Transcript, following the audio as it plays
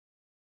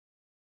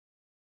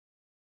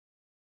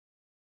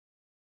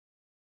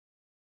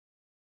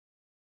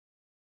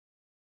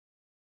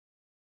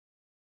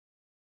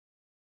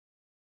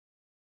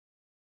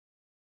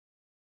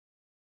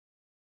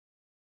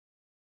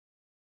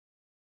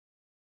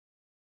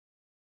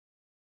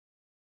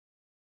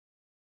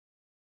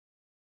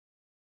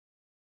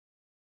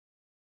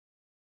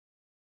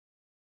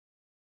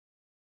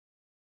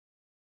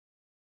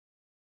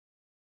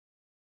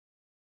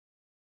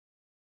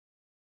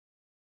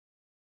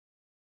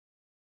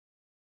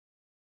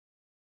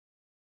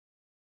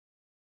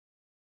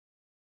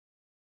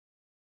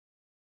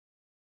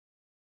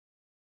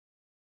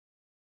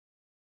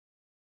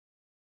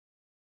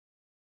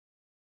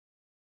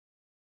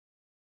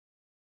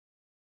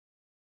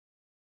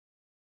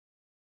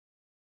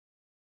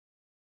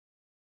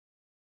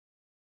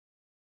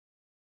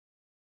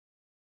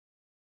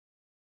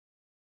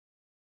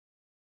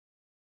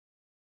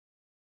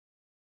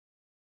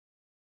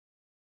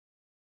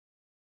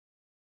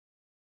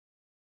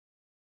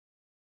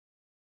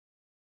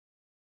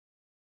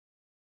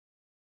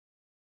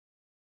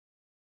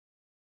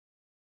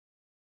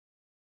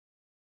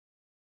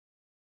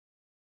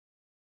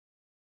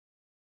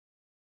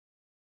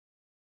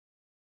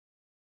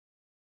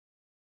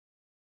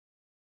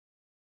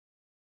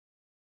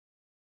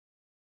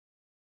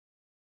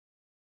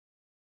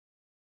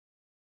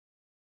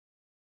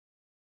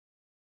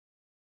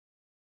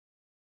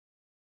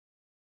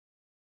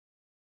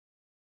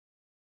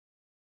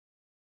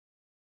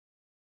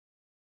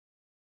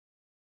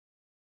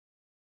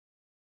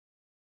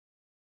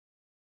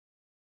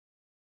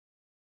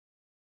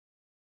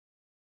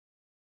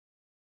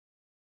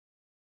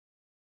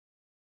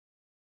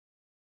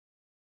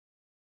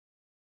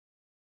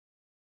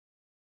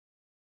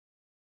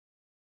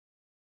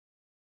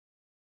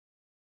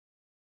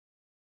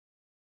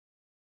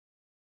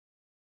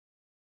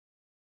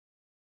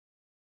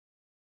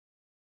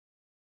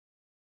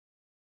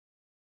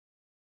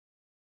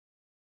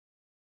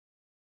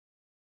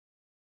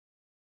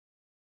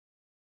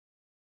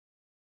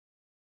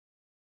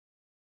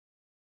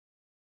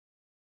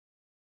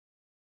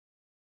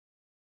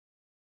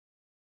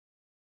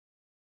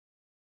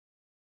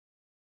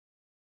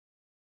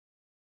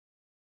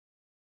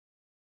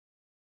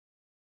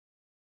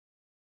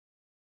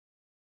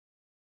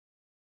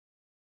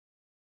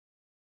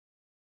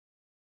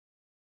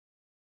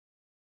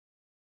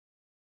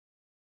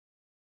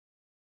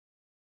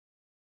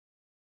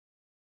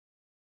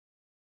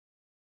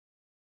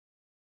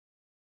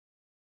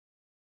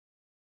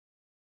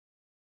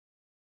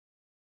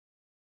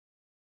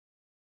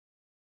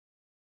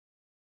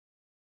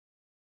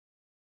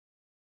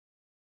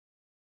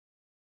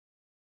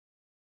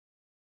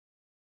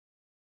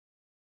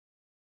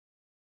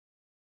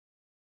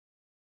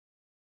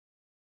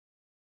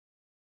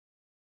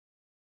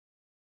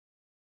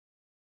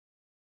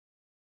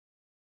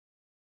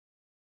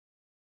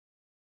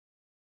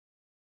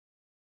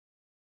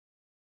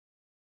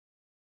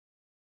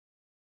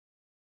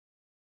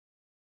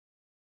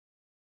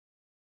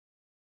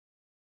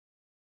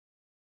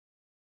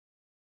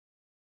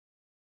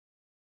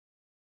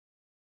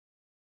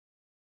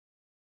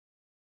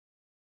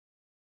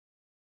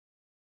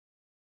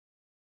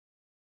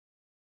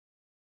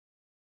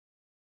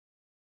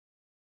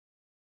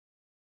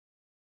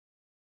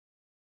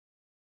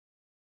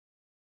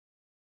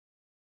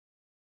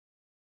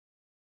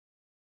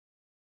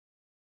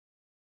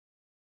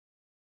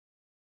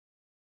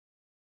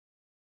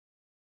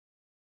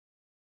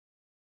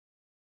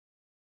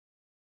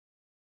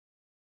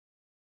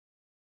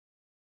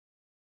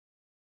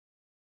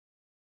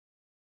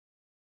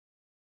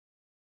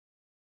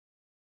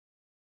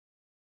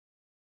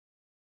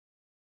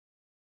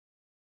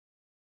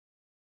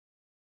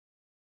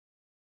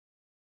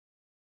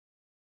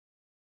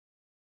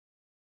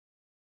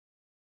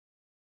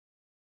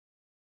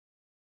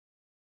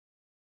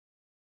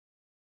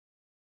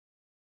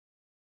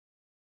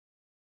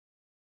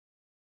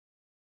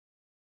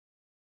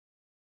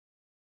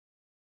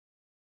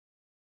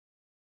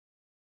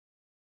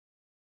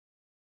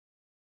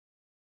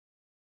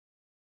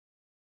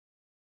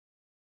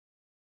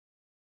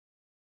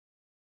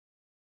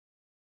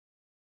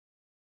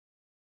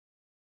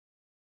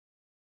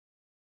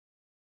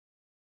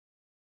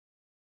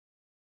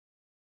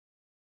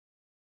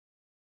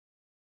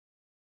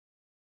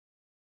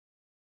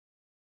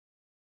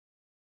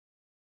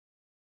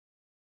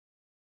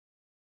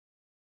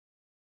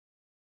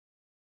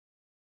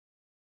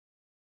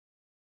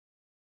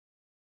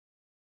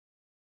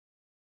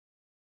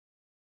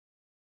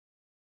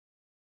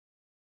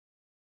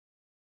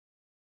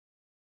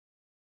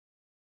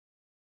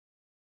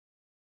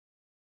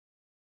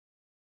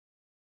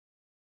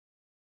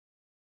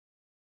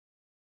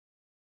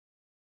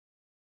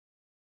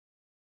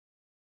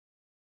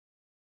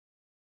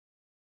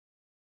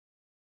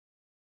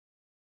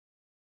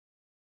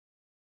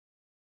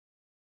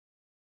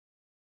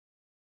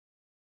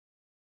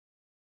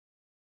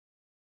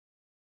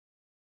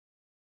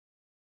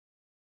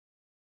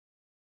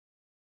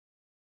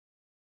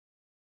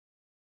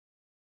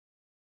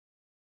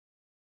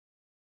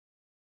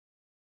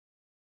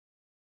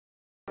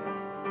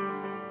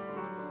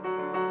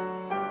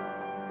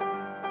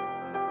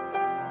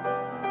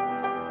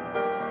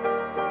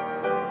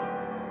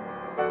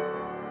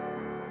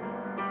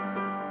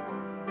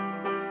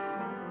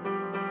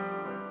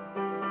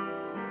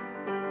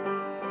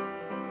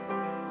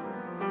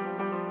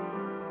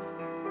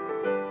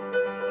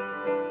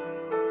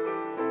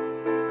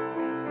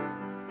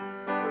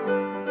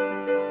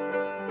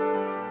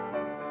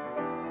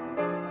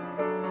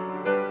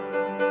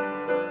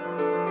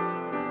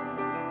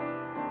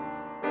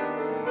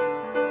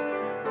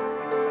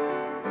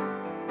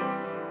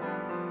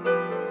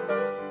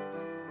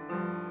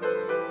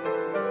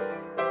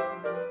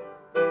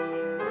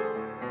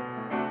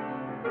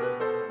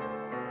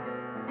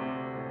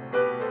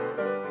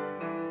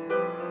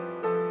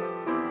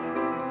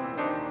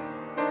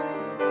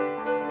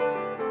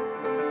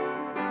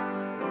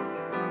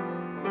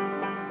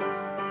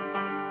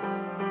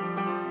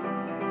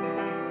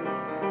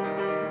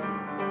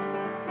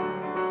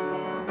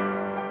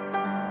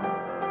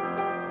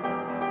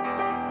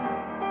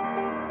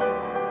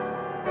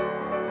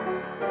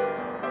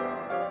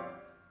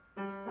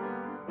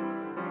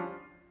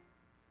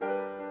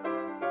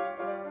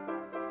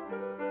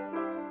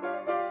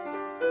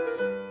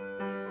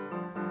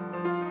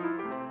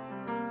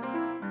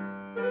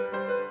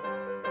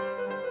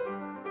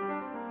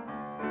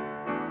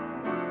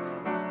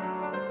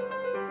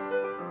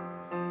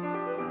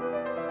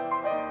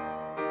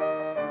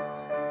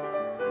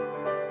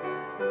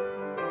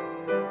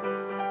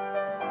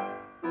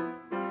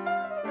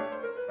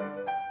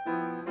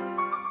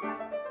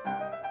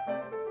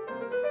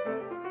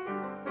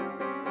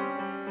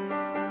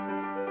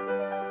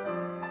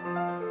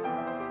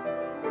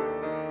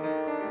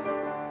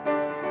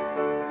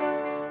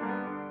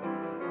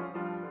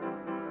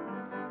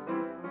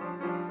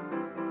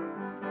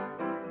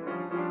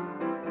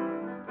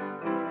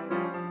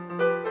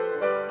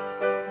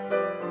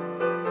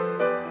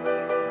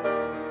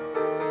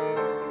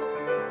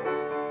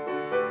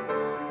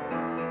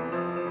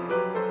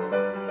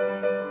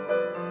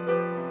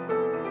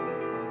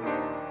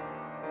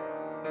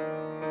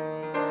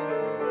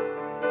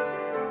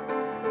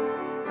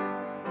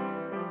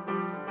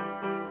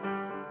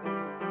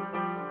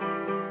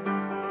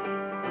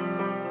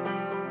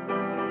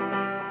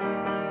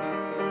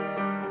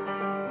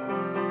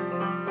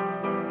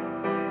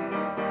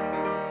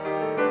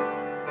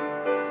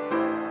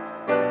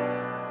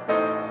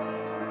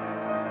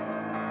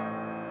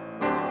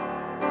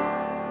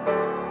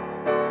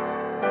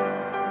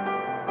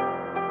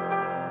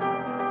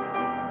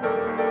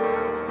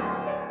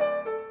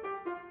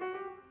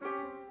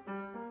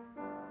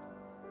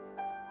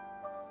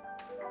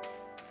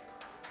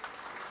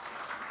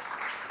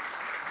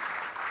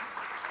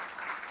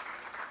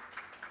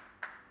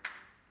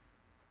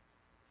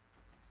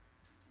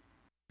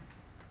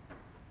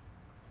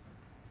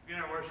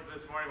worship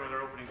this morning with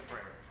our opening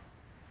prayer.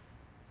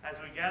 As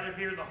we gather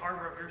here in the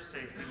harbor of your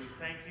safety, we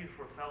thank you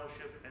for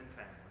fellowship and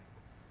family.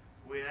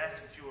 We ask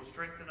that you will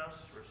strengthen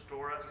us,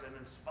 restore us, and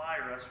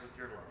inspire us with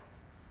your love.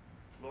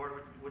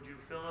 Lord, would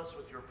you fill us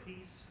with your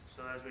peace,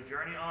 so that as we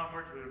journey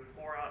onwards, we would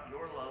pour out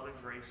your love and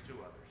grace to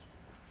others.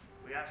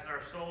 We ask that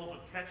our souls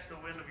would catch the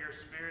wind of your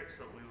Spirit,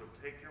 so that we would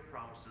take your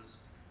promises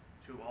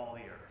to all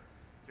the earth.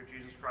 Through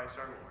Jesus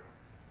Christ our Lord.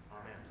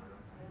 Amen.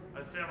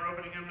 Let's stand for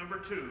opening hymn number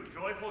 2.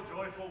 Joyful,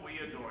 joyful, we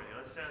adore you.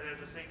 Let's stand there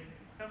to sing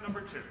hymn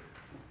number 2.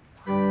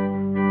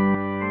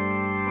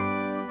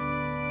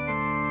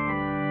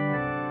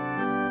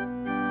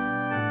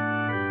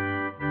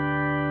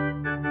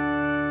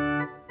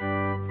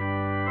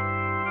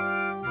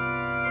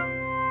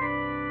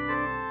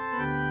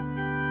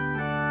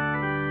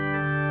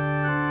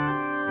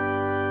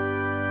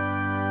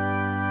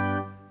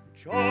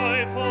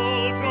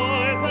 Joyful,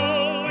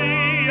 joyful,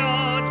 we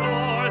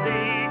adore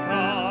thee,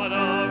 God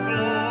of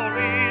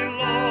glory,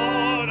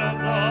 Lord of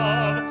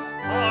love.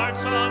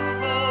 Hearts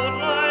unfold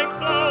like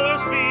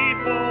flowers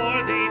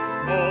before thee,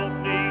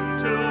 opening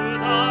to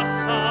the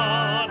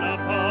sun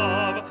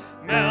above.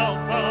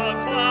 Melt the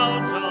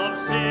clouds of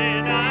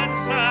sin and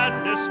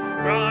sadness,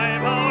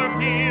 drive our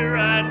fear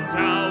and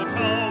doubt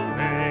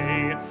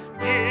away.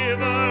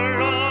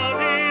 Giver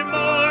of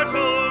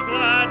immortal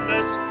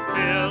gladness,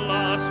 fill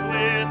us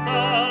with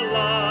the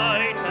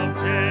light of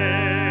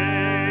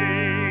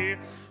day.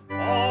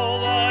 All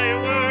thy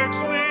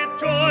works with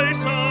joy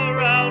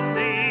surround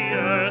the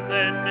earth,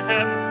 and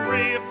heaven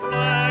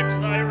reflects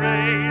thy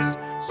rays.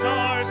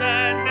 Stars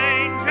and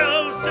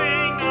angels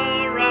sing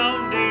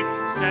around thee,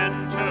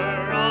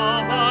 center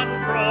of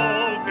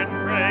unbroken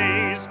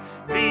praise.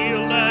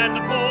 Field and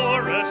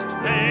forest,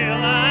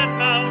 vale and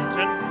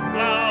mountain,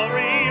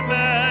 flowery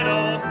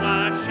meadow,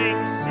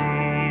 flashing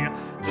sea,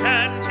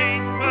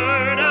 chanting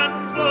bird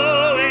and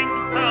flowing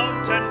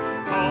fountain,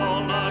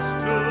 call us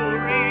to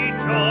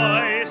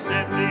rejoice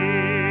in thee.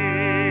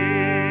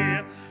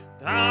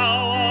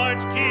 Thou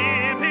art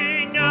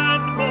giving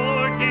and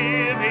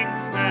forgiving,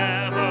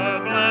 ever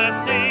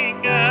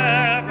blessing,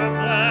 ever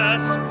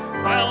blessed,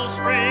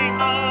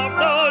 wellspring of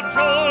the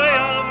joy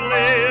of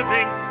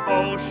living,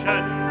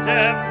 ocean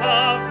depth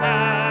of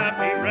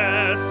happy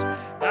rest.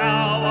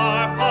 Thou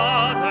our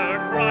Father,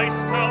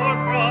 Christ our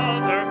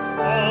brother,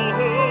 all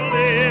who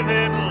live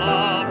in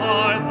love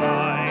are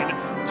thine.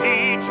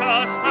 Teach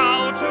us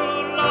how to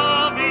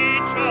love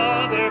each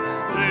other,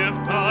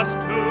 lift us to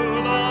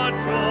the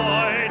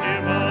joy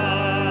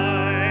divine.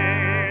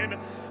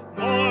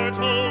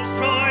 Mortals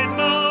join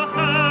the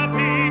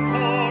happy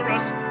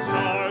chorus,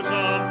 stars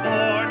of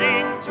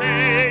morning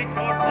take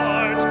our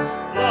part.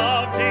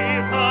 Love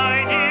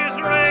divine is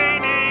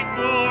reigning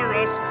o'er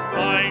us,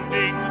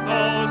 binding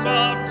those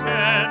of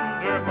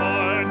tender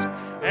heart.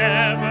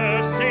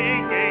 Ever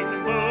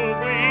singing move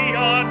we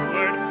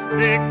onward,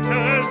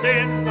 victors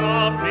in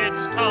the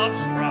midst of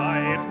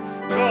strife.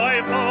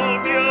 Joyful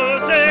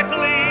music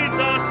leads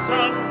us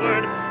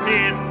onward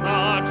in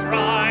the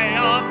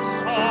triumph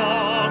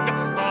song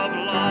of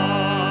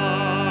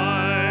life.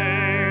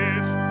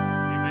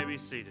 You may be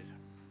seated.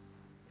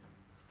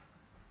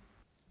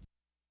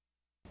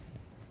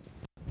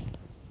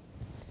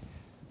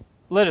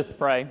 Let us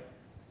pray.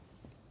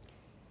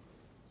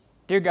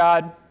 Dear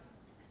God,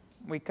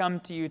 we come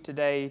to you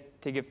today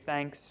to give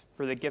thanks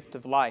for the gift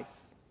of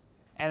life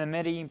and the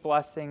many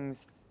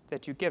blessings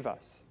that you give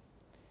us.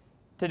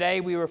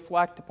 Today we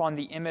reflect upon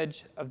the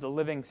image of the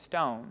living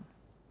stone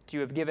that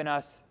you have given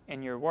us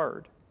in your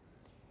word.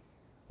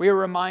 We are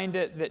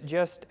reminded that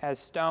just as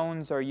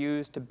stones are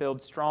used to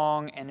build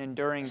strong and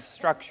enduring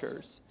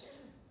structures,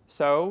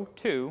 so,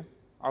 too,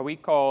 are we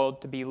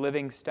called to be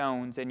living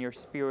stones in your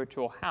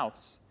spiritual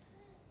house.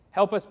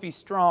 Help us be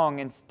strong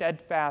and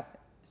steadfast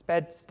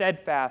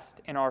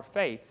in our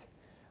faith,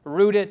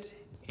 rooted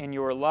in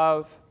your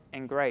love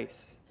and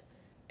grace,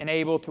 and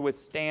able to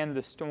withstand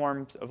the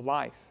storms of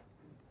life.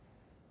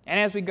 And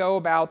as we go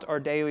about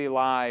our daily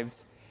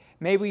lives,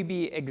 may we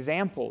be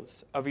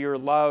examples of your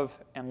love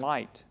and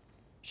light,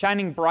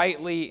 shining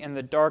brightly in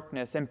the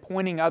darkness and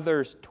pointing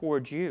others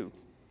towards you.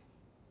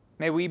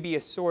 May we be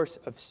a source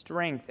of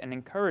strength and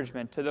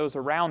encouragement to those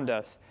around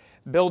us,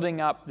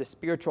 building up the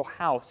spiritual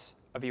house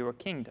of your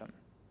kingdom.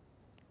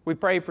 We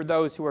pray for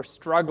those who are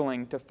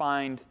struggling to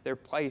find their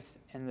place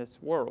in this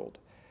world,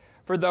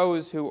 for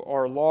those who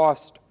are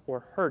lost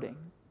or hurting.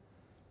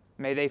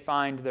 May they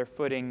find their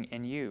footing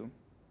in you,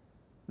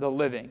 the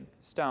living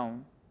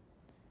stone.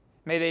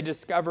 May they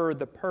discover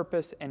the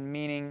purpose and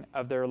meaning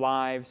of their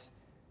lives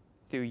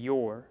through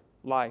your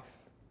life.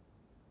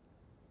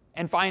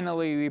 And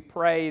finally, we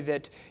pray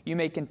that you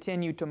may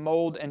continue to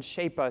mold and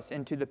shape us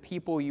into the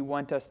people you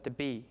want us to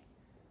be,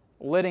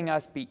 letting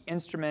us be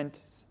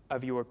instruments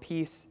of your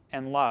peace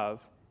and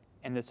love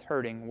in this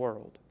hurting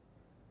world.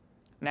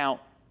 Now,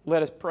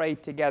 let us pray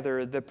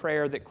together the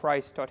prayer that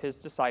Christ taught his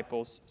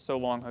disciples so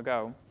long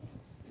ago.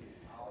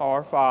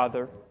 Our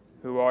Father,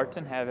 who art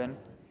in heaven,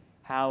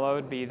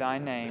 hallowed be thy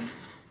name.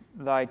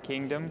 Thy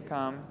kingdom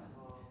come,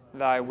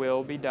 thy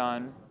will be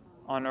done,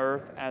 on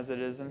earth as it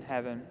is in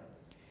heaven.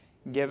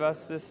 Give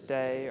us this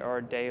day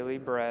our daily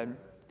bread,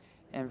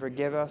 and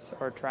forgive us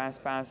our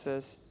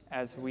trespasses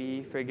as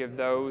we forgive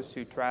those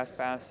who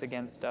trespass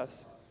against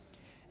us.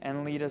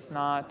 And lead us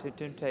not to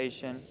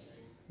temptation,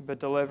 but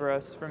deliver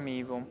us from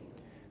evil.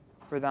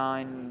 For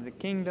thine is the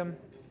kingdom,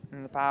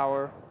 and the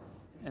power,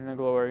 and the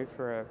glory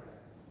forever.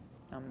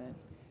 Amen.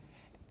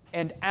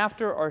 And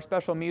after our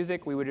special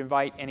music, we would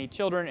invite any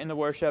children in the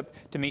worship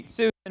to meet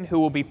Susan, who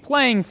will be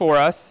playing for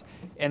us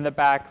in the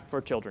back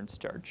for Children's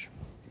Church.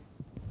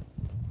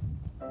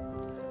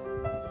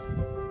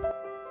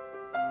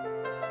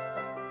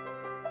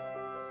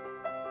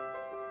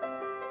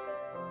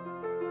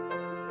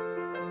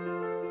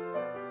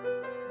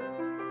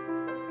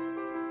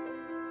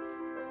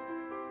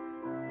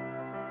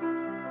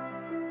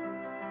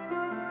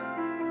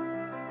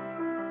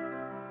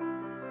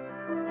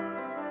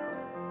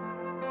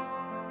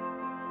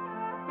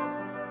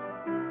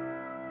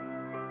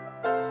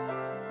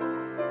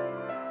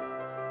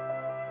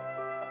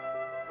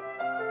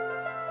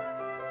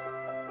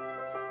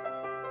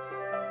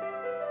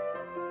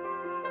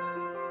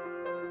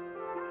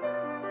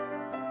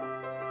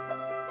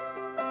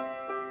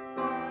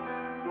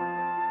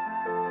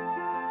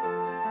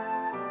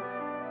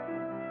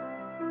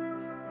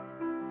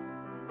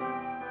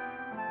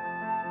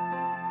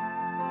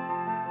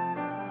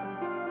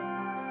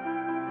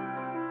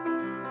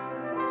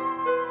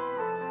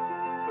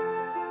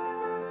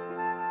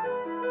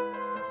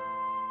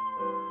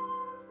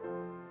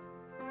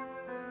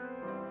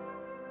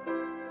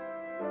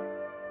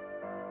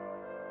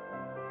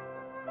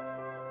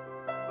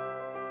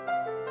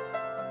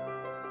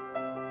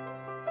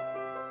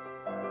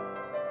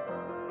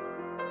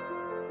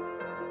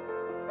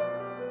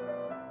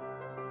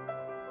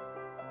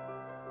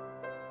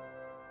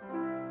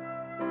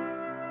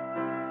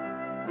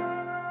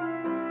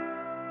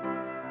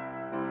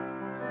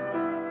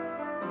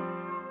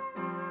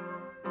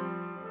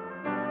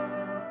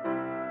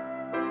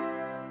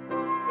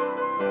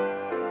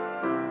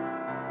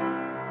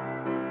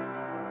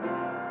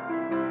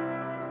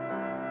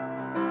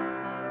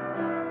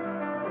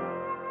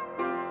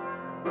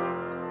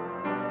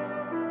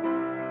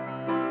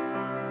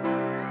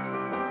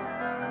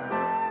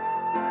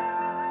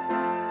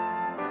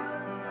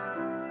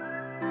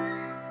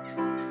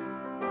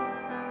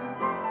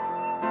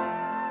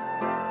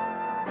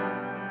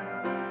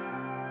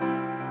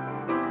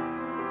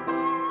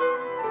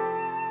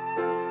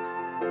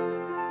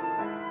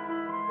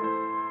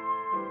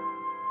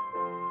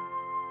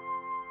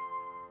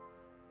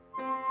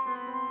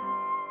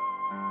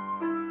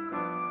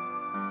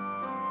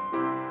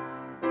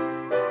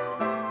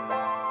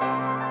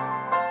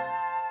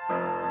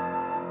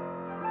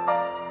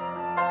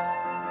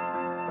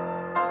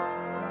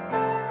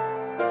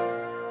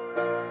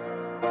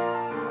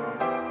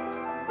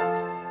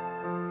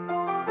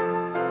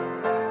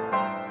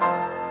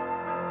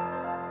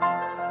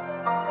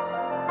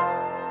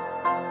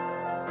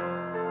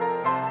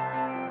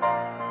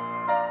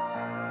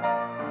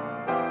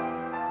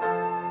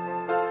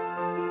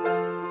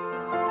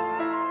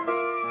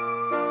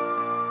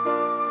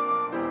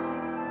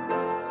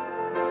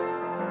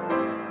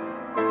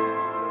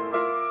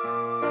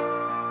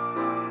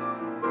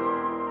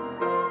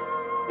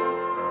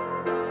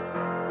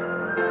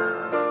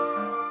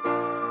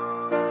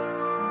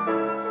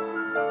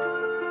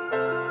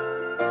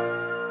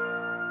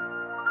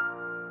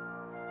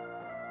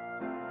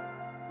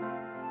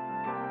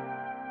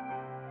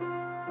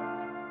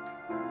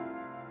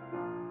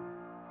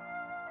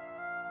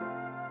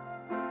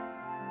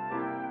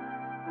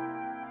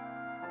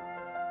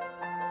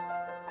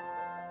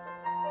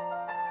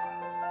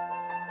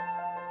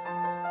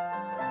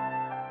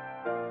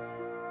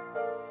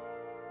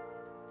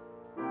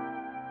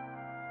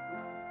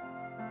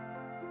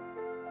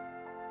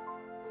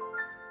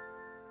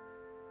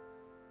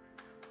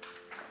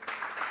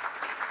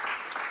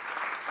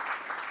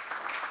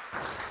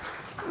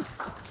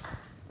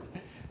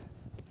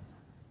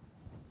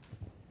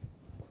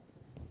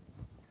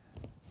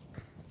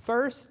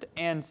 First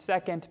and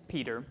Second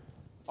Peter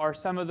are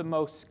some of the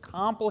most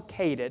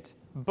complicated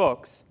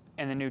books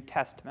in the New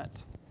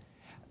Testament.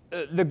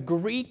 The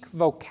Greek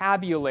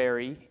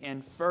vocabulary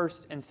in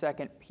First and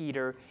Second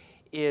Peter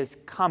is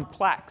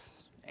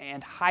complex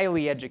and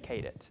highly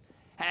educated,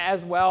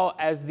 as well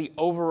as the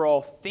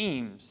overall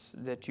themes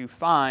that you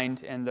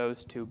find in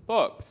those two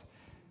books.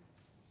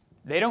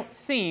 They don't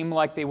seem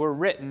like they were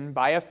written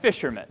by a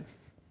fisherman.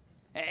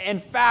 In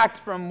fact,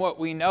 from what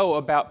we know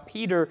about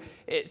Peter,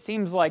 it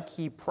seems like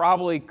he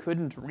probably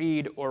couldn't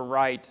read or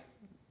write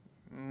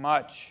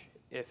much,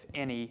 if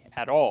any,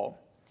 at all.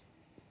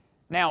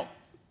 Now,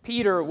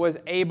 Peter was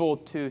able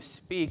to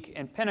speak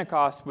in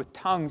Pentecost with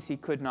tongues he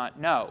could not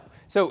know.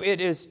 So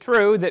it is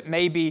true that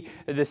maybe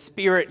the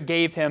Spirit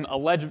gave him a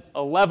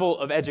level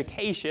of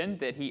education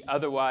that he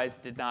otherwise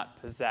did not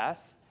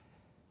possess.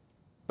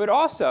 But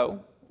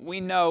also, we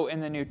know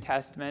in the New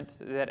Testament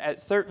that at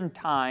certain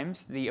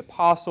times the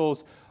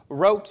apostles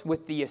wrote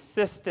with the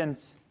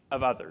assistance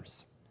of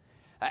others.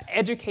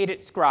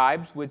 Educated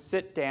scribes would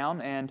sit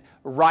down and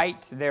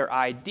write their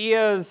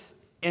ideas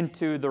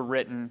into the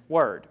written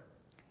word.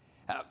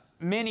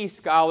 Many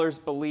scholars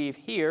believe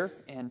here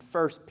in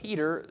 1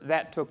 Peter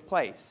that took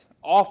place.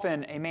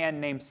 Often a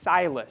man named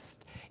Silas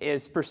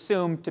is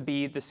presumed to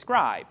be the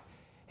scribe.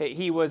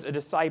 He was a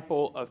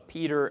disciple of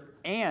Peter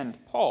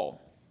and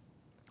Paul.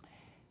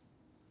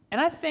 And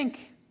I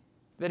think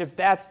that if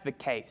that's the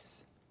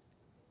case,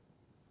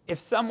 if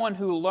someone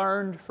who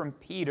learned from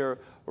Peter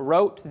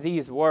wrote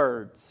these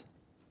words,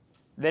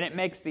 then it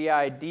makes the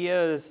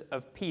ideas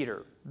of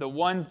Peter, the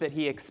ones that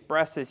he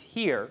expresses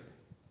here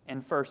in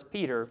 1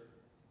 Peter,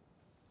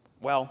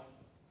 well,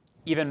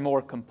 even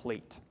more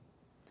complete.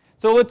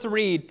 So let's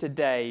read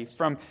today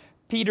from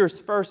Peter's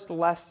first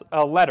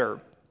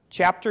letter,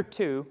 chapter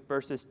 2,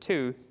 verses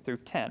 2 through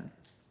 10.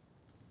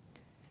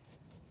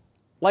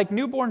 Like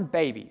newborn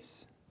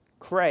babies,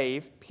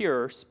 crave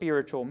pure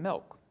spiritual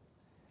milk,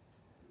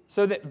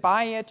 so that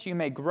by it you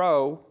may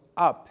grow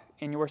up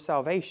in your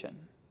salvation.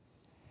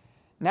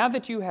 Now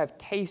that you have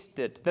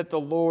tasted that the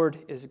Lord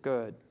is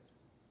good,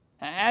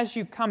 as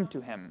you come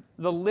to him,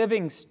 the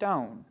living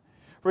stone,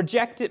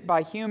 rejected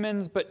by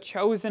humans but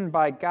chosen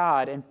by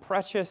God and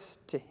precious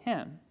to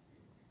him,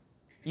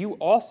 you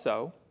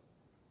also,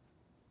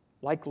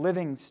 like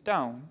living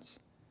stones,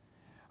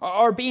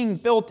 are being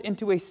built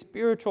into a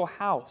spiritual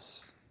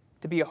house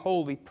to be a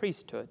holy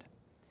priesthood,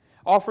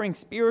 offering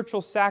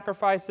spiritual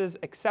sacrifices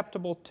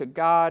acceptable to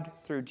God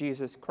through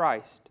Jesus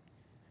Christ.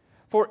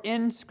 For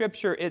in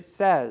Scripture it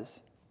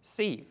says,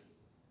 "See,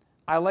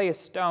 I lay a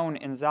stone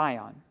in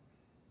Zion,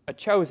 a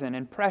chosen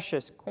and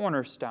precious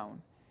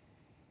cornerstone,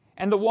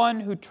 and the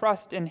one who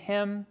trusts in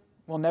him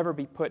will never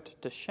be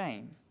put to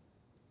shame."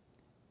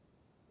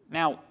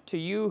 Now, to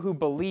you who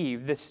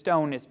believe, this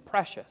stone is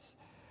precious.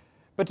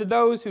 But to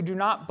those who do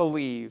not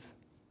believe,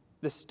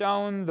 the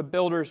stone the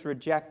builders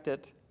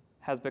rejected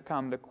has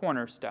become the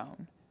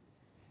cornerstone,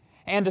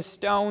 and a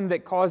stone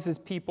that causes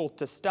people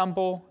to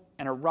stumble,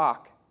 and a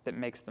rock that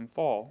makes them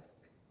fall.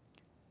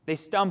 They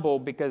stumble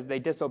because they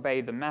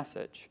disobey the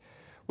message,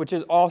 which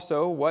is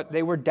also what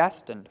they were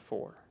destined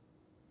for.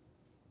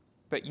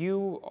 But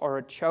you are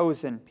a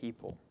chosen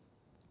people,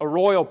 a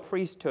royal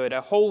priesthood,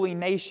 a holy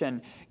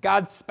nation,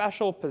 God's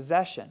special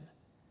possession,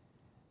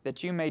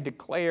 that you may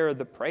declare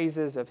the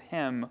praises of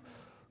him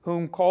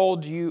who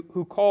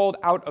called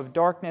out of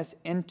darkness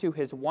into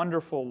his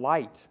wonderful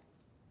light.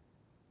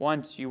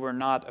 Once you were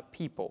not a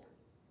people,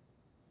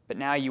 but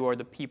now you are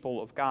the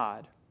people of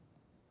God.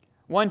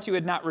 Once you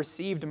had not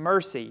received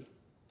mercy,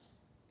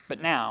 but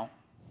now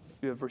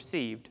you have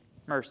received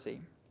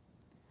mercy.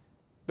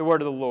 The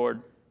word of the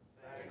Lord.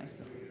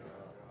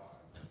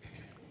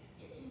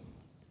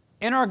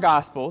 In our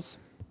Gospels,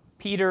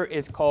 Peter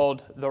is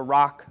called the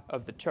rock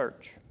of the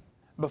church.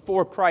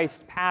 Before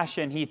Christ's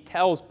passion, he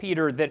tells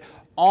Peter that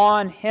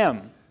on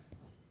him,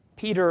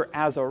 Peter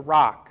as a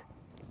rock,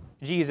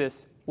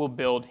 Jesus will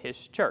build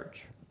his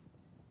church.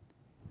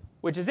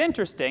 Which is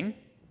interesting,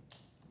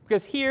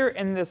 because here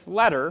in this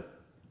letter,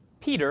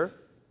 Peter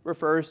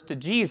refers to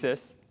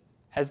Jesus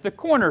as the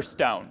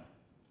cornerstone.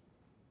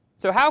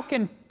 So how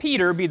can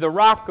Peter be the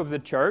rock of the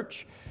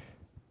church,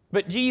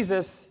 but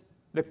Jesus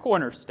the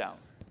cornerstone?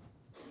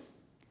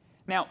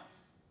 Now,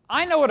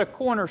 I know what a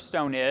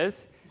cornerstone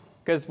is,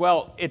 because,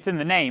 well, it's in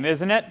the name,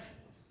 isn't it?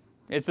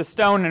 It's a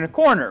stone in a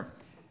corner.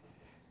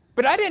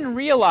 But I didn't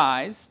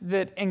realize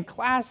that in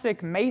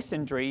classic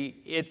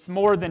masonry, it's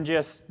more than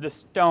just the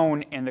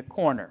stone in the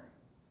corner.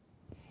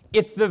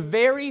 It's the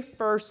very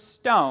first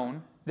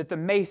stone that the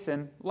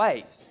mason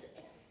lays.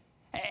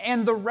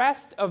 And the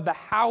rest of the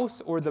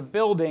house or the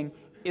building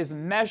is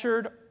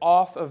measured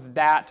off of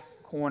that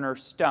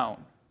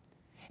cornerstone.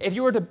 If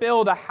you were to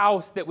build a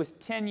house that was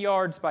 10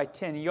 yards by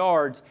 10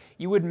 yards,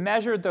 you would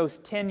measure those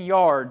 10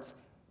 yards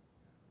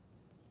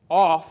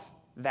off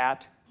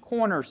that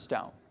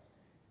cornerstone.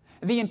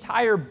 The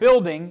entire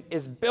building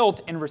is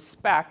built in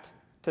respect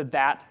to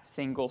that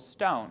single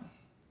stone.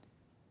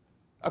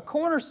 A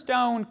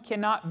cornerstone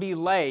cannot be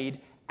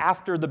laid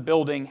after the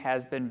building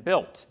has been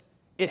built.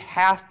 It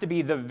has to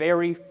be the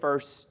very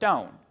first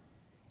stone.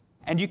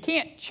 And you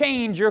can't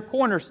change your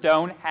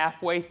cornerstone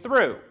halfway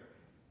through.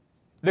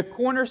 The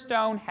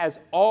cornerstone has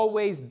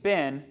always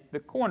been the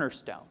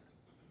cornerstone.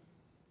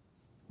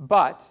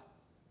 But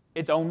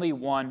it's only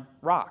one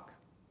rock.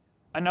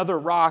 Another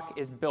rock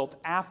is built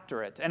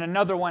after it, and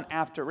another one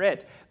after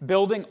it,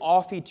 building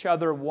off each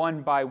other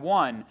one by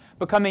one,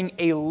 becoming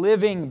a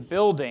living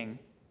building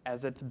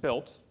as it's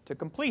built to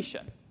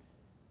completion.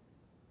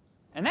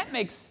 And that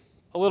makes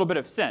a little bit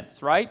of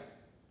sense, right?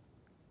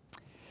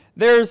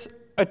 There's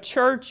a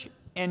church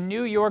in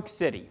New York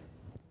City,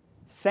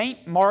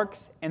 St.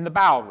 Mark's in the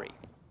Bowery.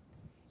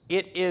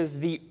 It is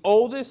the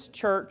oldest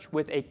church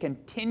with a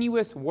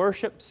continuous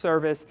worship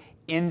service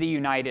in the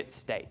United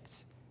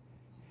States.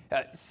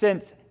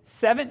 Since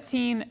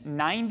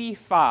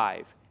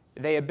 1795,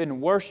 they have been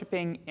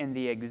worshiping in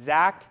the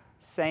exact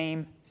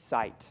same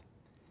site.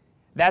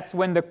 That's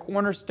when the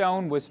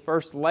cornerstone was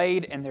first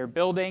laid in their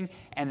building,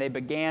 and they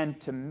began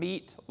to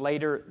meet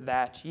later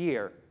that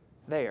year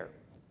there.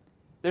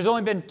 There's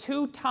only been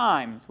 2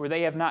 times where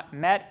they have not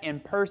met in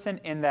person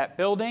in that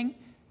building.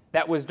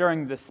 That was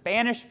during the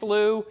Spanish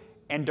flu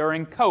and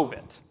during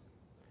COVID.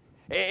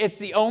 It's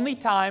the only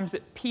times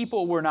that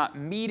people were not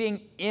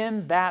meeting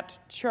in that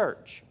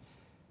church.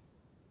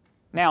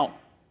 Now,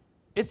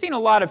 it's seen a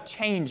lot of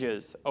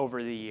changes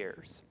over the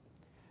years.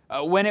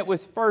 When it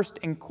was first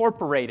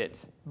incorporated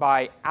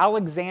by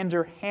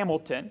Alexander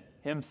Hamilton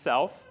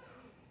himself,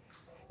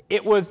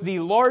 it was the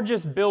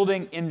largest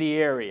building in the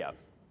area.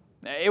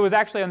 It was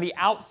actually on the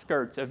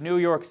outskirts of New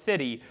York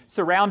City,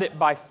 surrounded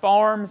by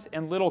farms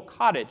and little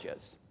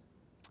cottages.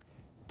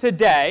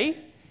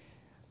 Today,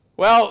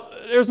 well,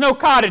 there's no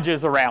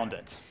cottages around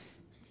it.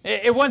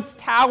 It once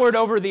towered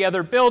over the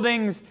other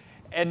buildings,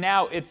 and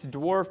now it's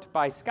dwarfed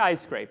by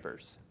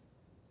skyscrapers.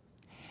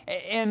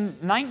 In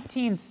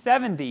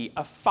 1970,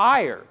 a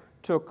fire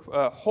took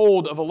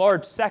hold of a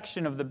large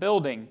section of the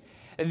building.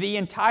 The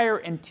entire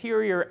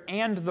interior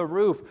and the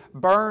roof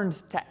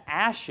burned to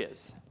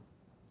ashes.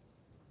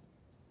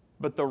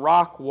 But the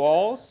rock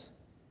walls,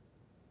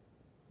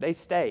 they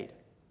stayed.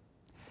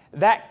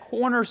 That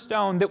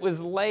cornerstone that was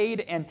laid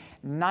in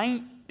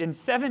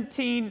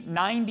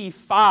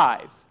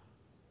 1795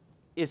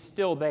 is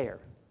still there.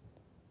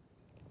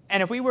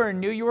 And if we were in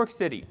New York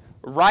City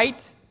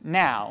right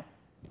now,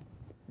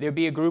 there'd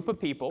be a group of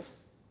people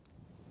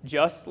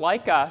just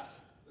like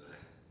us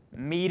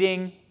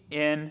meeting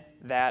in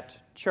that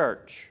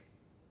church.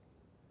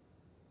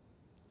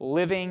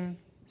 Living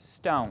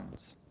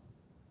stones.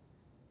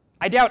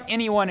 I doubt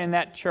anyone in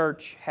that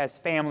church has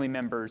family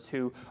members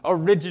who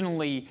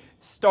originally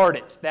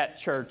started that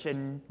church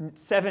in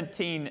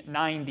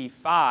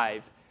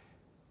 1795.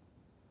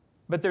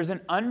 But there's an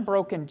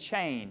unbroken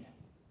chain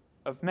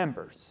of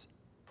members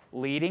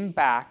leading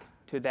back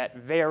to that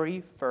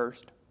very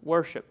first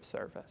worship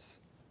service.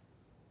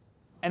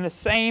 And the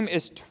same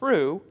is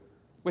true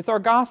with our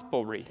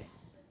gospel reading.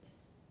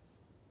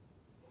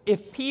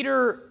 If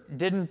Peter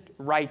didn't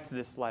write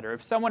this letter,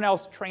 if someone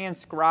else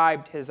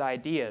transcribed his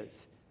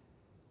ideas,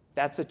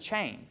 that's a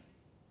chain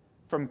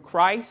from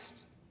Christ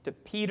to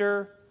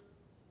Peter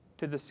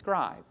to the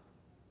scribe.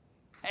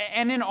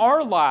 And in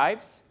our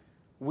lives,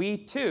 we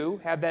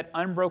too have that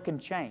unbroken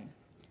chain.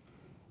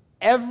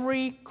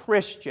 Every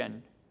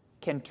Christian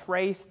can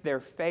trace their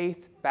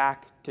faith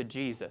back to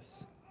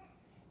Jesus.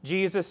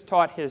 Jesus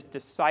taught his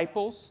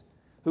disciples,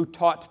 who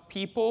taught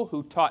people,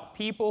 who taught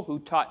people, who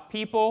taught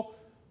people,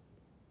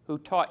 who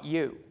taught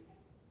you.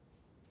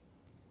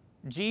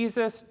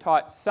 Jesus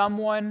taught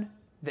someone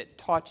that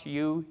taught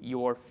you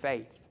your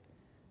faith.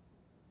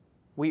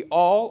 We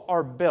all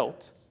are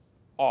built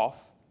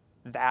off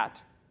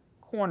that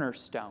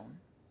cornerstone.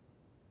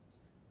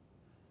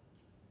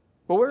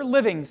 But we're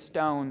living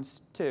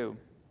stones too.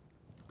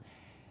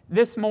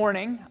 This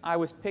morning, I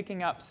was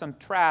picking up some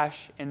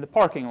trash in the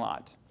parking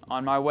lot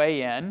on my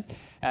way in.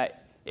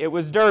 It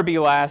was Derby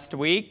last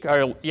week,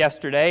 or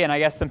yesterday, and I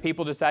guess some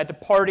people decided to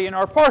party in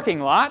our parking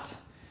lot.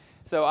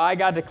 So I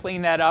got to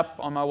clean that up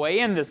on my way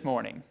in this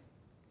morning.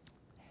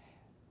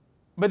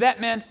 But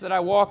that meant that I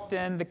walked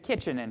in the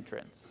kitchen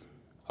entrance,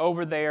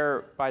 over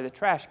there by the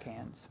trash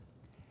cans.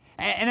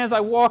 And as I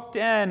walked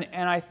in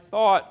and I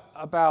thought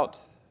about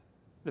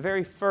the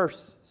very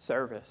first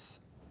service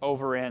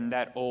over in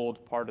that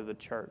old part of the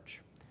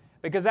church,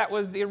 because that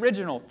was the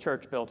original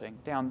church building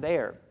down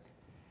there.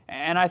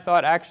 And I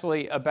thought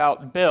actually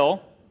about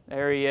Bill,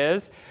 there he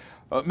is,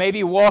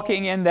 maybe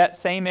walking in that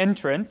same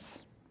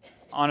entrance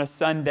on a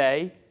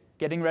Sunday,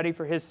 getting ready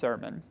for his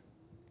sermon.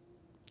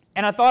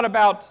 And I thought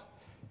about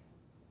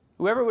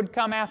whoever would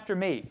come after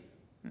me,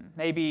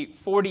 maybe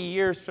 40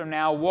 years from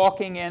now,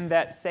 walking in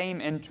that same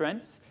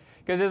entrance.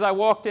 Because as I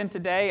walked in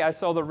today, I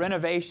saw the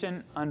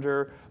renovation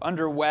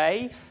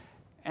underway.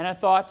 And I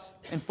thought,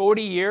 in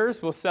 40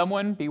 years, will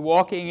someone be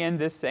walking in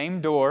this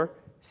same door,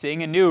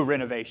 seeing a new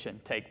renovation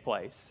take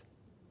place?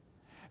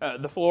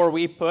 The floor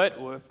we put,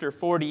 after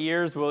 40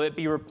 years, will it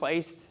be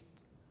replaced?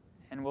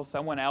 And will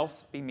someone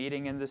else be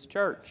meeting in this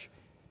church?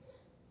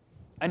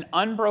 An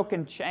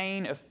unbroken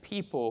chain of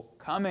people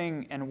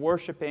coming and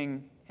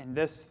worshiping in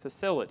this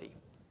facility.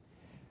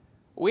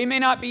 We may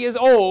not be as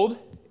old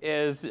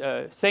as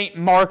St.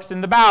 Mark's in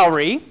the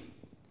Bowery,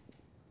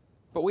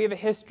 but we have a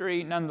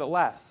history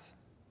nonetheless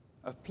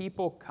of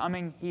people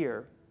coming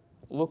here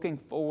looking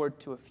forward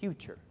to a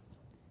future.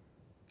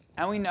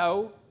 And we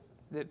know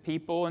that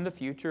people in the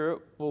future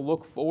will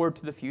look forward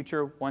to the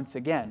future once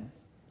again.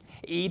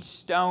 Each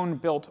stone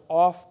built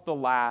off the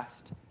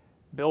last,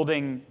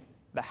 building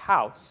the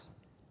house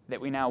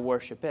that we now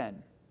worship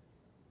in.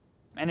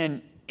 And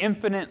an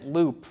infinite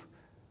loop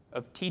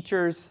of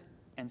teachers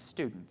and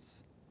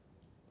students,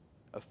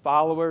 of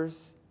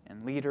followers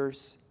and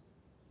leaders,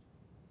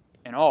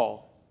 and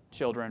all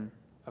children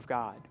of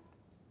God.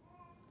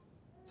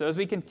 So as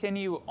we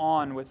continue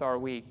on with our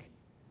week,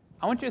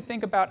 I want you to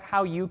think about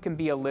how you can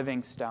be a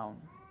living stone.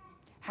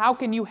 How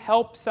can you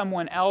help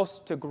someone else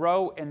to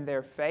grow in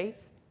their faith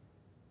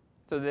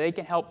so that they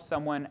can help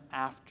someone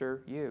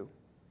after you?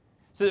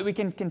 So that we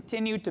can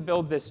continue to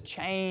build this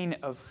chain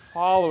of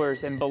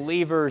followers and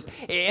believers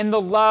in the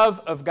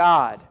love of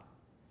God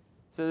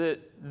so that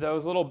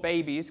those little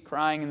babies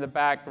crying in the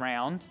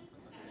background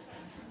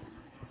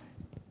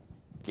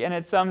can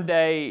it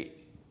someday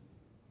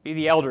be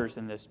the elders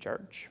in this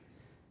church?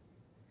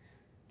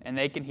 And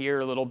they can hear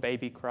a little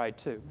baby cry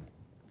too.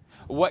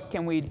 What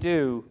can we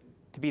do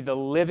to be the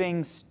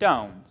living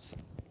stones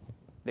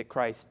that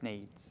Christ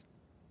needs?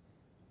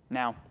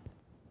 Now,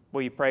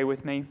 will you pray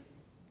with me?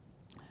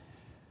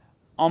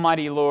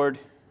 Almighty Lord,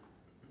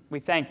 we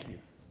thank you.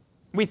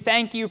 We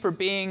thank you for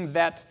being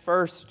that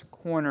first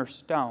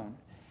cornerstone,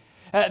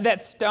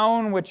 that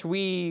stone which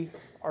we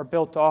are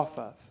built off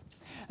of,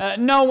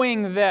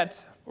 knowing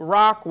that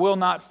rock will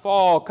not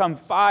fall, come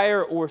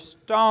fire or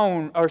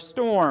stone or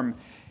storm.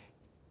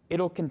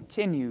 It'll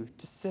continue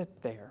to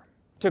sit there,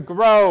 to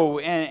grow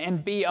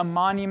and be a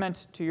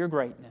monument to your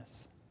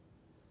greatness.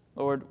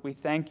 Lord, we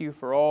thank you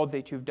for all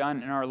that you've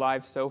done in our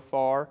lives so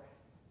far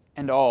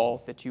and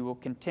all that you will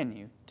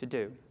continue to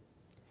do.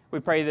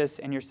 We pray this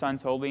in your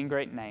Son's holy and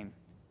great name.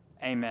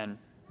 Amen.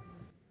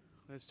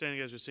 Let's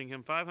stand as we sing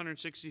hymn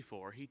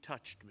 564, He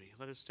Touched Me.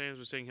 Let us stand as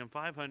we sing hymn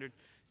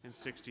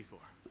 564.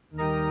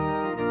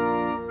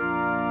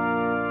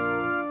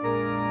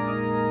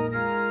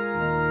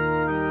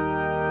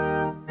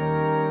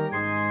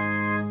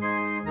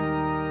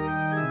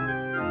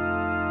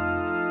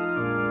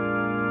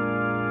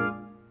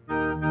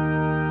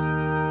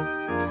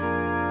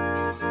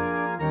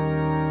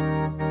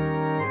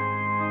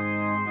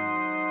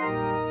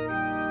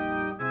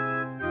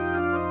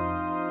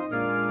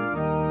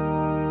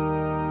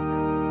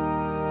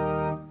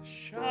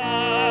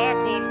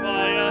 Shackled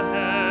by a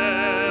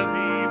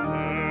heavy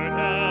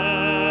burden,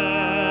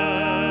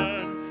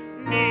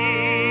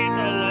 'neath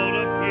a load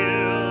of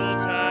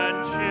guilt and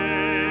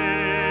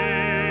shame,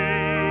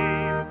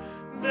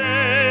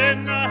 then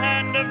the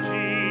hand of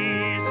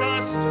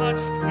Jesus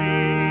touched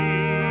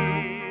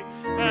me,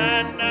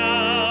 and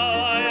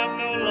now I am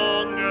no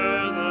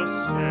longer the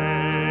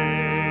same.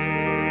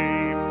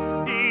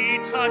 He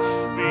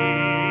touched me,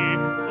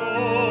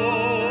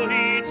 oh,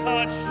 he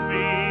touched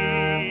me.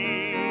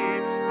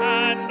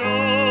 And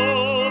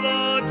oh,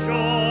 the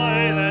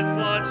joy that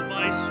floods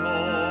my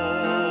soul.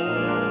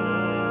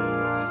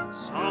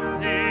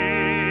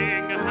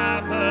 Something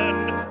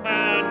happened,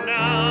 and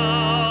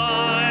now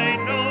I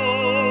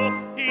know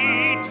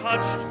he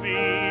touched me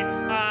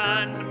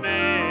and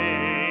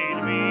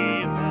made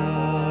me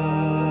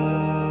whole.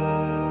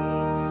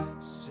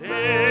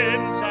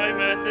 Since I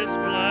met this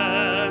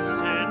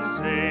blessed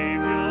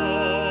Savior,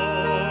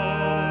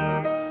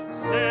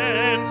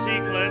 since he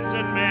cleansed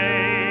and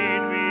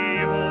made me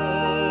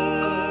whole,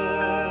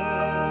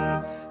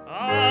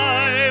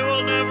 I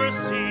will never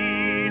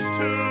cease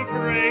to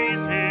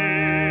praise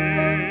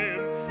him.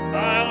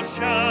 I'll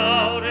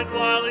shout it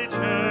while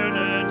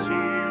eternity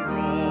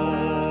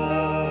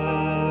rolls.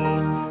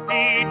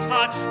 He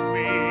touched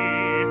me,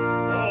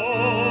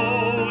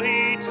 oh,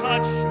 he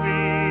touched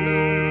me,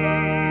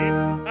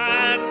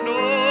 and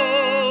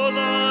oh,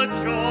 the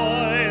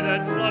joy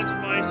that floods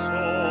my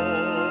soul.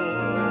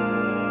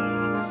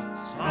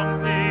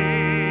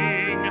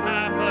 Something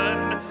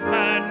happened,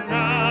 and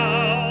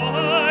now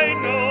I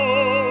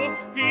know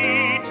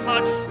he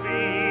touched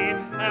me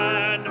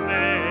and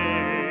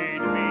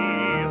made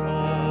me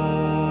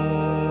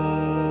whole.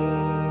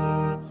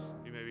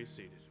 You may be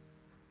seated.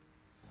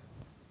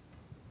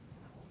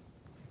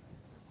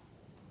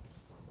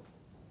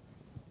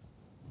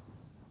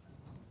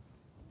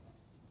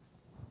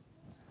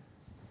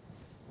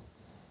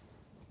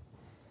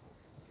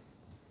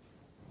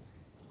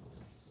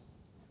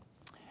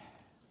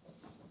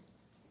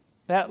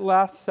 That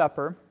Last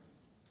Supper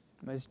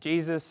was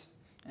Jesus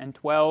and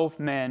 12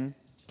 men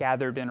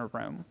gathered in a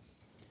room.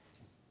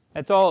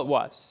 That's all it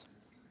was.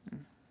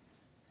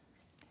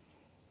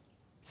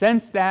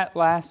 Since that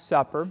Last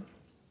Supper,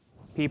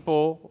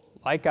 people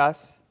like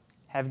us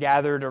have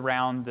gathered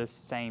around this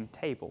same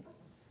table.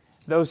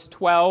 Those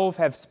 12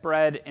 have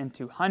spread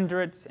into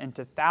hundreds,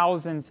 into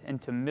thousands,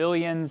 into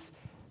millions,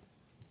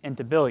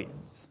 into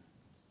billions.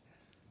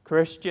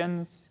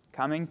 Christians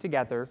coming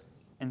together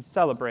and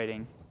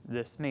celebrating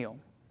this meal.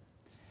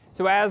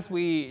 So as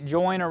we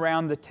join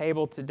around the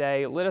table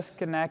today, let us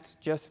connect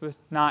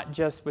not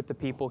just with the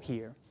people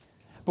here,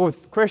 but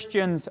with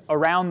Christians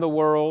around the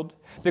world,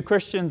 the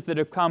Christians that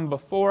have come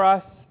before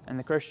us and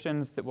the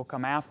Christians that will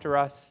come after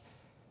us,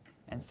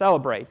 and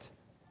celebrate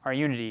our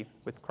unity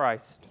with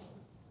Christ.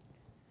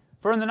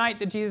 For in the night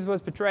that Jesus was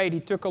betrayed,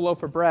 he took a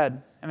loaf of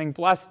bread. Having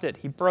blessed it,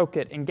 he broke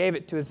it and gave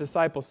it to his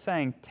disciples,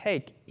 saying,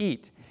 "Take,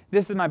 eat.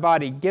 This is my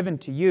body given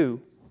to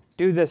you.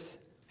 Do this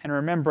in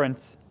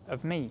remembrance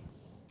of me."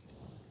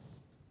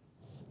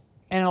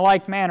 And in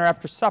like manner,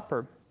 after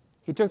supper,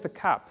 he took the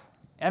cup.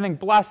 Having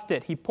blessed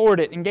it, he poured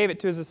it and gave it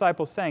to his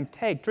disciples, saying,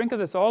 "Take, drink of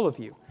this, all of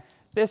you.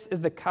 This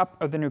is the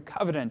cup of the new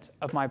covenant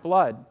of my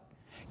blood,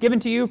 given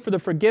to you for the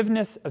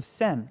forgiveness of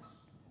sin.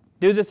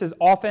 Do this as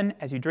often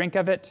as you drink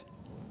of it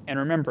in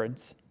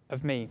remembrance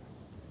of me."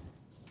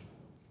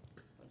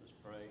 Let us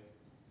pray.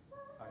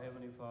 Our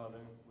Heavenly Father,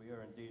 we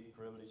are indeed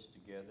privileged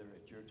together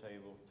at your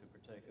table to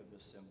partake of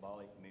this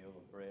symbolic meal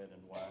of bread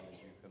and wine as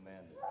you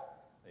commanded.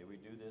 May we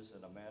do this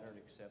in a manner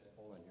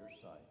acceptable in your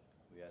sight.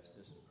 We ask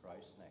this in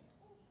Christ's name.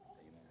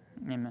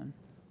 Amen. Amen.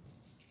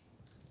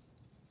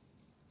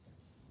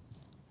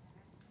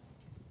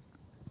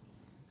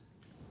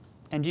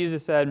 And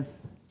Jesus said,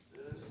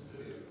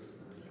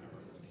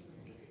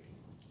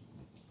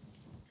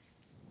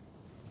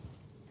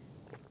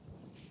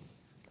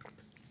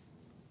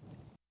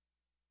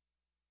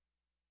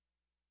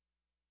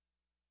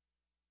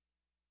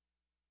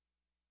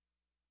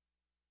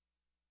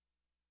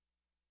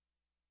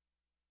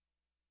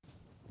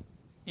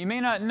 you may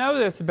not know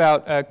this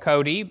about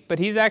Cody, but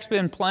he's actually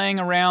been playing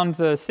around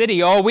the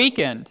city all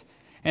weekend.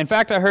 In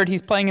fact, I heard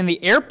he's playing in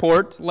the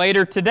airport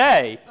later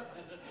today.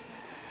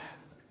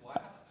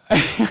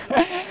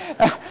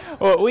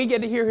 Well, we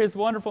get to hear his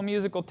wonderful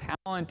musical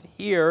talent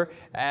here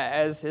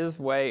as his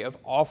way of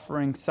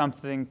offering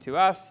something to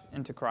us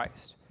and to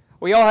Christ.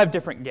 We all have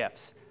different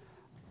gifts.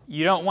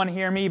 You don't want to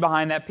hear me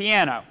behind that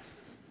piano.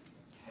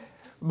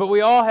 But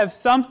we all have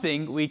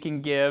something we can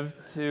give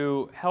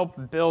to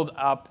help build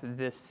up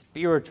this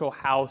spiritual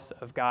house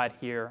of God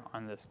here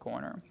on this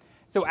corner.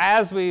 So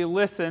as we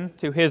listen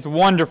to his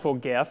wonderful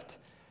gift,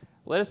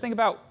 let us think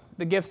about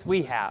the gifts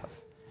we have,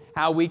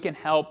 how we can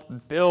help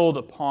build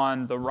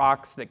upon the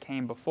rocks that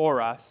came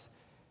before us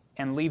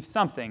and leave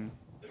something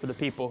for the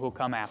people who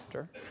come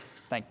after.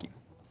 Thank you.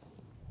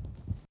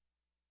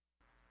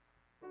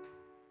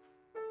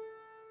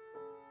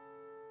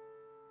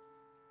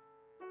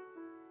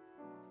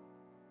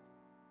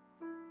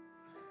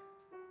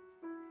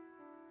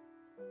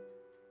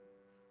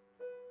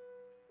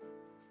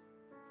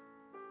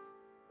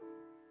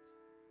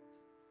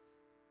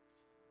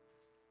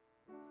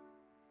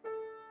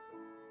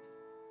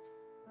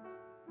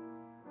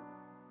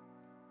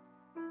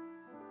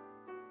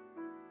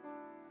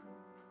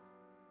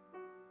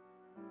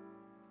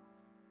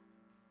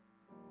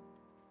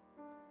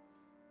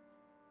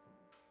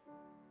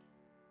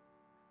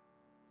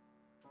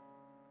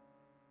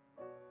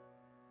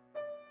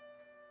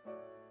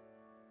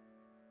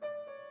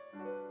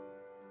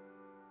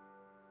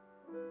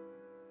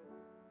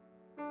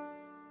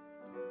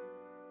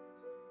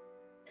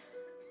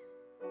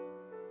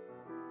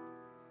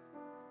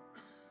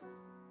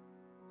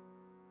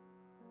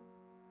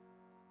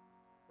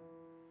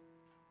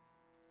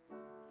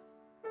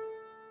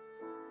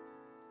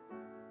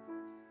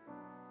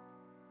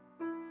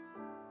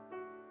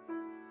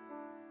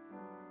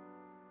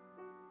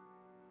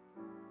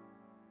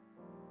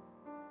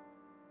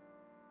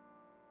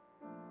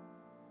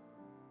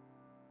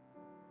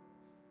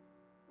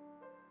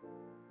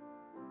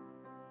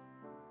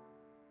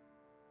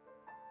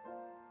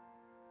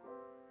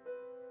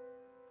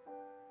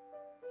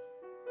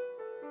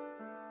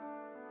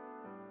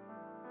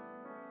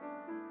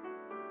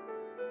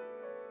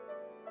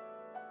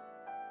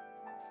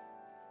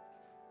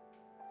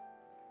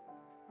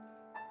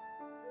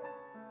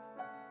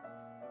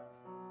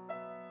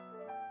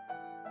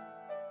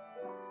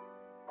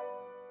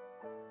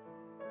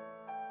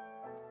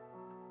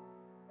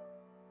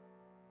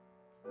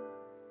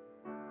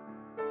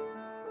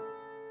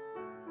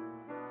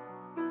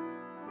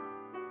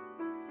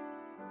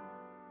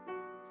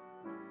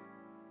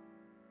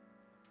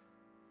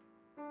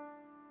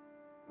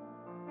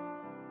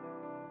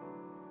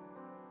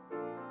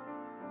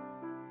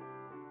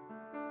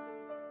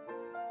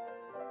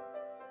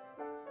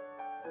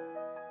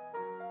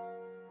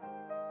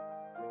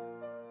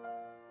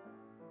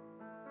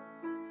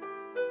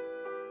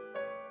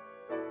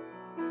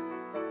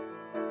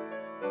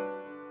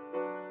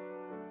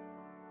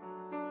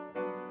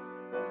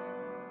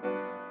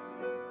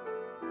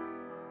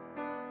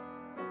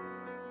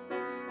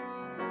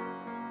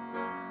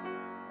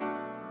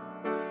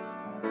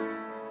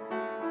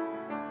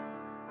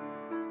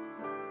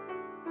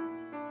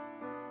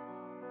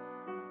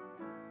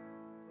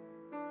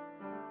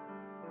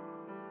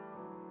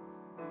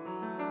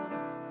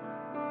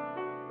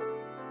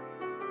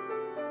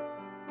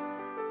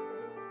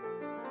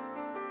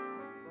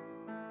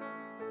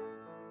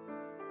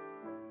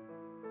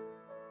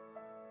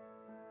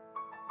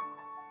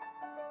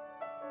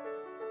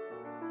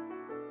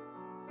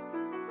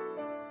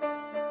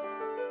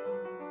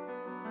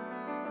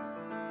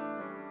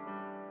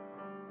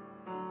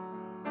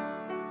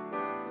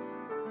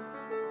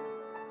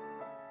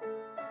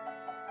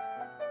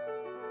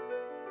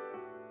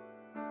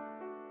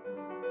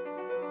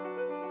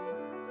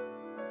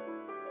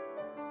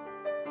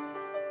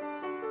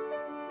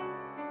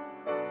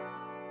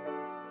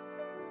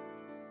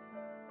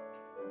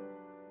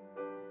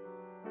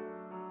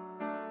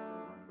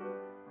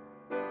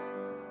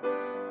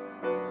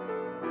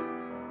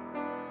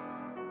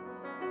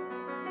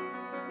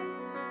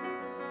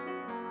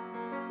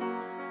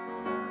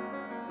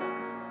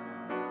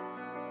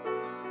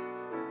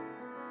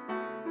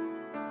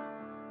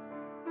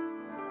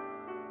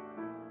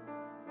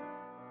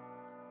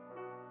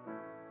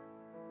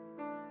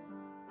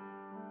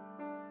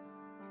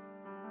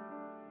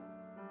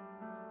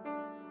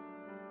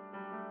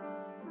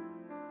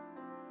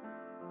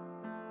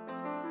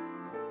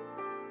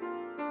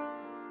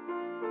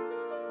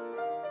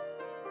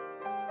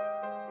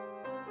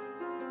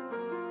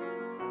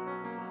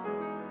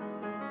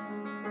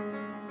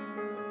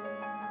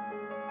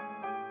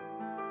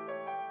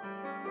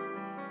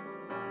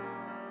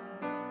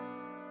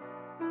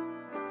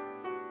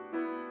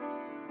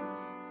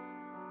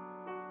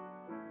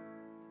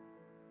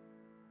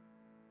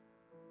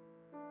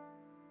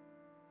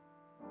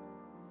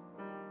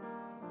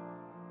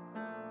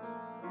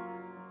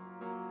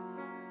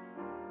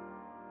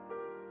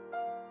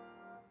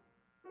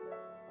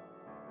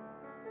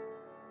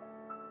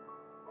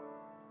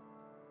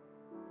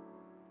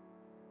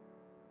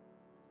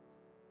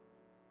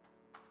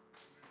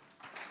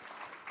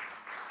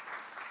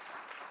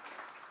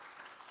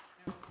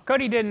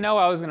 Cody didn't know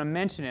I was going to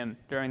mention him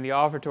during the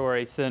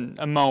offertory in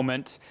a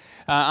moment.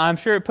 I'm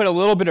sure it put a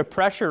little bit of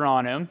pressure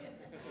on him,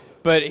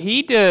 but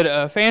he did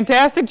a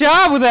fantastic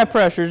job with that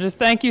pressure. Just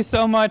thank you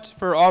so much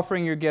for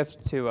offering your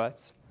gift to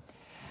us.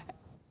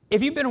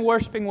 If you've been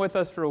worshiping with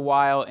us for a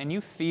while and you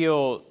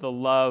feel the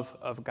love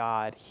of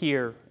God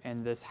here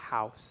in this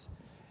house,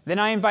 then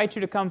I invite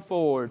you to come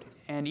forward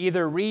and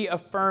either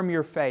reaffirm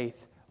your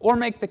faith or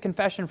make the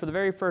confession for the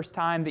very first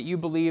time that you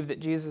believe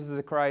that Jesus is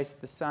the Christ,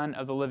 the Son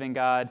of the living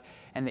God,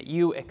 and that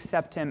you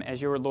accept Him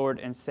as your Lord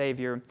and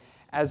Savior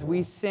as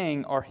we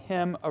sing our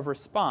hymn of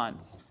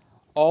response,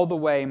 All the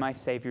Way My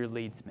Savior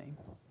Leads Me.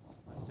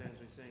 Let's stand as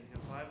we sing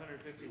hymn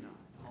 559,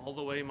 All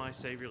the Way My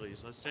Savior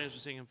Leads. Let's stand as we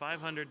sing hymn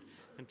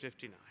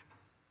 559.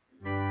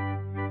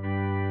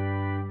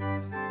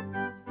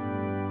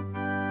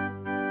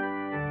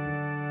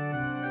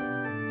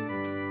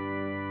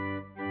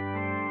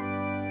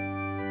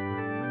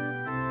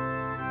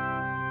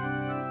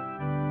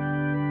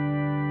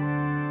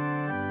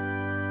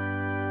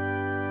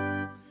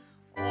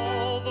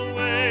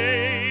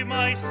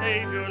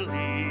 Savior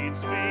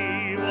leads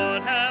me,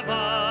 what have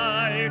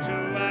I to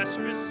ask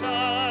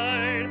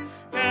beside?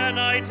 Can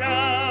I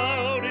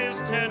doubt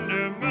His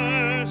tender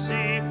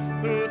mercy,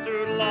 who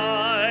through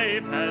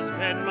life has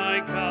been my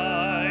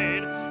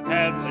guide?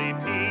 Heavenly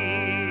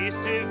peace,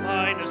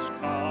 divinest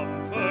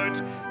comfort,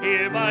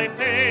 here by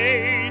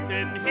faith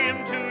in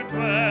Him to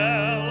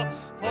dwell.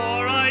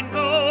 For I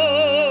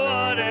know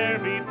whate'er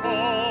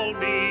befall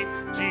me,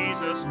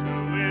 Jesus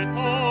doeth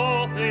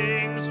all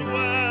things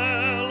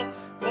well.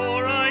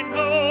 For I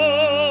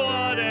know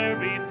whate'er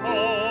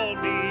befall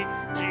me,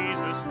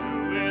 Jesus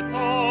doeth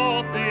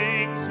all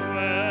things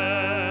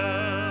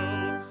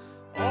well.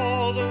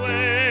 All the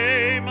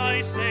way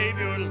my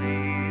Savior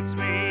leads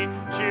me,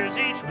 cheers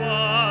each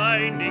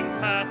winding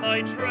path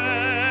I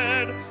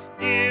tread,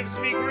 gives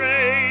me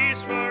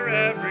grace for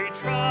every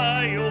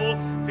trial,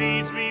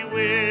 feeds me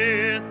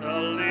with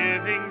the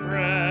living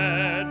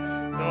bread.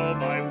 Though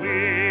my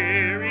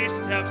weary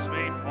steps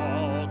may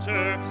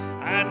falter,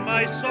 and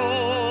my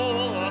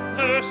soul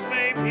athirst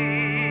may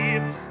be,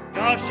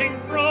 gushing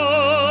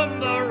from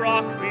the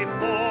rock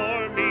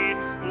before me,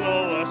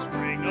 lo, a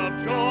spring of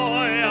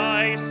joy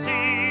I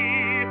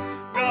see.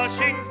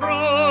 Gushing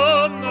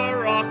from the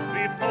rock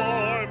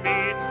before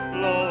me,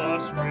 lo, a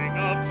spring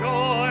of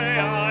joy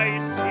I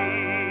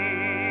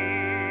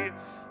see.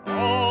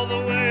 All the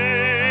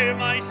way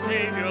my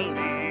Savior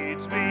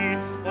leads me,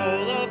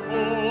 oh, the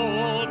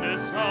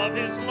fullness of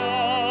His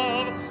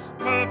love,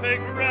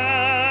 perfect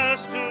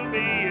rest to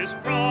me is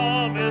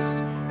promised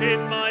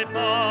in my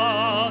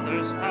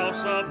Father's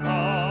house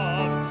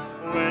above.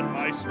 When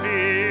my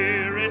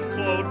spirit,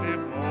 clothed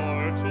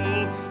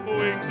immortal,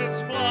 wings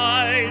its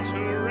flight to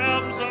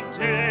realms of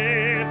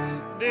day,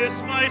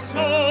 this my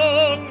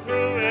song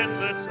through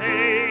endless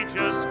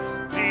ages,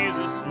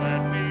 Jesus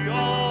led me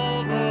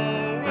all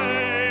the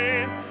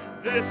way.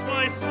 This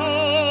my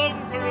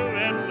song through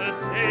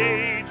endless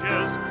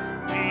ages,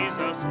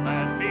 Jesus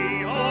led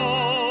me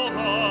all the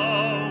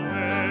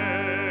way.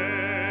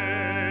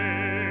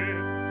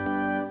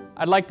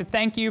 I'd like to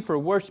thank you for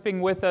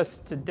worshiping with us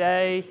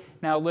today.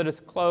 Now let us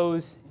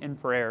close in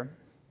prayer.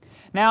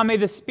 Now may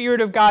the Spirit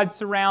of God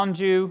surround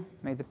you,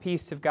 may the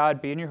peace of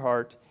God be in your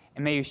heart,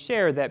 and may you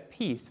share that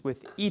peace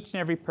with each and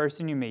every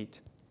person you meet.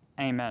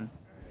 Amen.